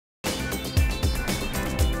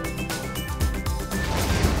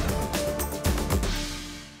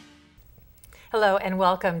Hello and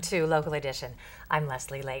welcome to Local Edition. I'm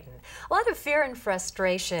Leslie Leyton. A lot of fear and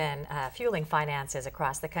frustration fueling finances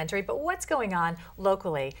across the country, but what's going on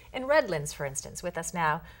locally in Redlands, for instance? With us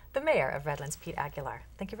now, the mayor of Redlands, Pete Aguilar.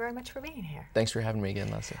 Thank you very much for being here. Thanks for having me again,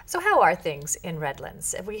 Leslie. So how are things in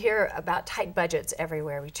Redlands? We hear about tight budgets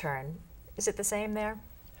everywhere we turn. Is it the same there?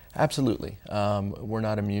 Absolutely. We're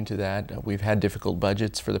not immune to that. We've had difficult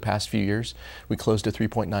budgets for the past few years. We closed a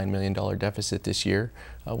 $3.9 million deficit this year.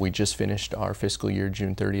 We just finished our fiscal year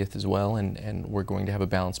June 30th as well, and we're going to have a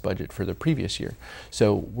balanced budget for the previous year.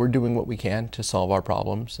 So we're doing what we can to solve our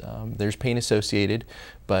problems. There's pain associated,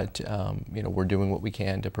 but we're doing what we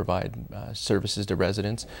can to provide services to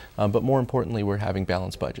residents. But more importantly, we're having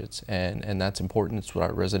balanced budgets, and that's important. It's what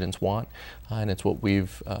our residents want, and it's what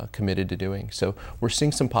we've committed to doing. So we're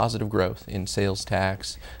seeing some positive growth in sales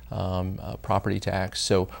tax, property tax.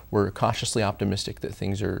 So we're cautiously optimistic that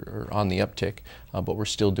things are on the uptick, but we're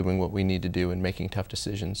still doing what we need to do and making tough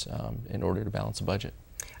decisions in order to balance the budget.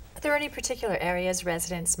 Are there any particular areas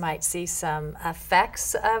residents might see some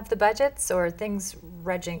effects of the budgets, or things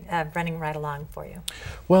running right along for you?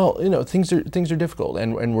 Well, things are difficult,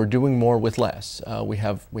 and we're doing more with less. We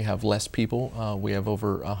have less people. We have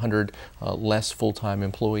over 100 less full-time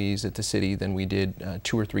employees at the city than we did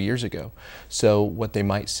 2 or 3 years ago. So what they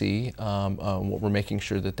might see, what we're making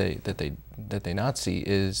sure that they not see,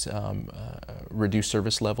 is reduced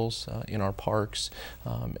service levels in our parks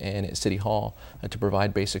and at City Hall to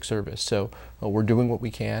provide basic service. So we're doing what we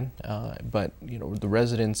can, but the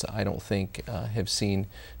residents, I don't think, have seen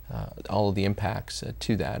all of the impacts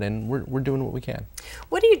to that, and we're doing what we can.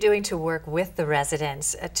 What are you doing to work with the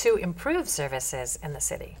residents to improve services in the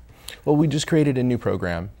city? Well, we just created a new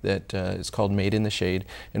program that is called Made in the Shade,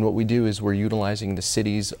 and what we do is we're utilizing the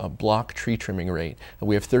city's block tree trimming rate.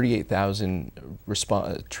 We have 38,000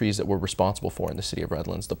 trees that we're responsible for in the city of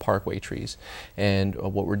Redlands, the parkway trees, and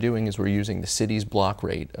what we're doing is we're using the city's block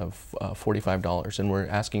rate of $45, and we're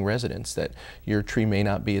asking residents that your tree may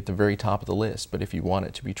not be at the very top of the list, but if you want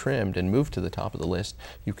it to be trimmed and moved to the top of the list,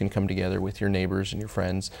 you can come together with your neighbors and your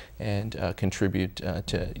friends and contribute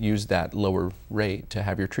to use that lower rate to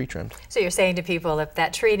have your tree trimmed. So you're saying to people, if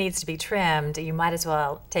that tree needs to be trimmed, you might as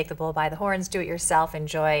well take the bull by the horns, do it yourself,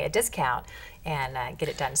 enjoy a discount, and get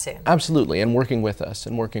it done soon. Absolutely, and working with us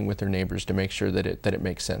and working with their neighbors to make sure that it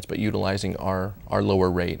makes sense. But utilizing our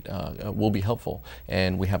lower rate will be helpful,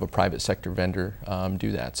 and we have a private sector vendor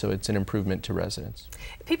do that. So it's an improvement to residents.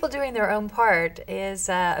 People doing their own part is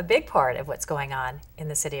a big part of what's going on in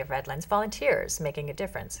the city of Redlands. Volunteers making a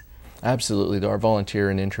difference. Absolutely. Our volunteer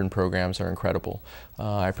and intern programs are incredible.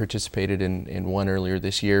 I participated in one earlier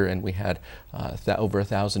this year, and we had over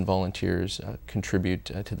 1,000 volunteers contribute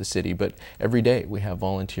to the city. But every day we have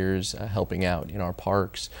volunteers helping out in our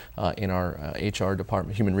parks, in our HR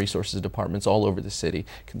department, human resources departments all over the city.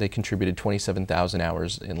 They contributed 27,000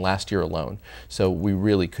 hours in last year alone. So we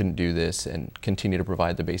really couldn't do this and continue to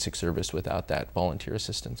provide the basic service without that volunteer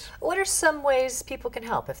assistance. What are some ways people can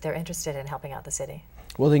help if they're interested in helping out the city?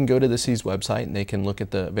 Well, they can go to the city's website and they can look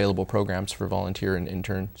at the available programs for volunteer and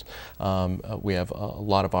interns. We have a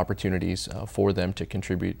lot of opportunities for them to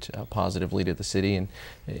contribute positively to the city, and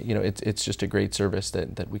it's just a great service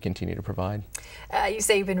that we continue to provide. You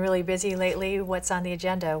say you've been really busy lately. What's on the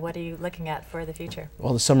agenda? What are you looking at for the future?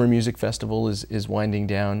 Well, the Summer Music Festival is winding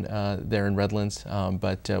down there in Redlands,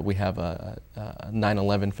 but we have a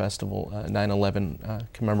 9/11 festival, 9/11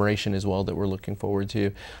 commemoration as well that we're looking forward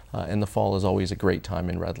to, and the fall is always a great time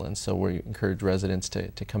in Redlands, so we encourage residents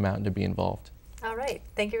to come out and to be involved. All right.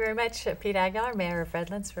 Thank you very much, Pete Aguilar, Mayor of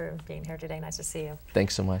Redlands, for being here today. Nice to see you.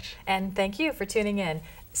 Thanks so much. And thank you for tuning in.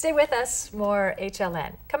 Stay with us. More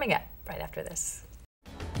HLN coming up right after this.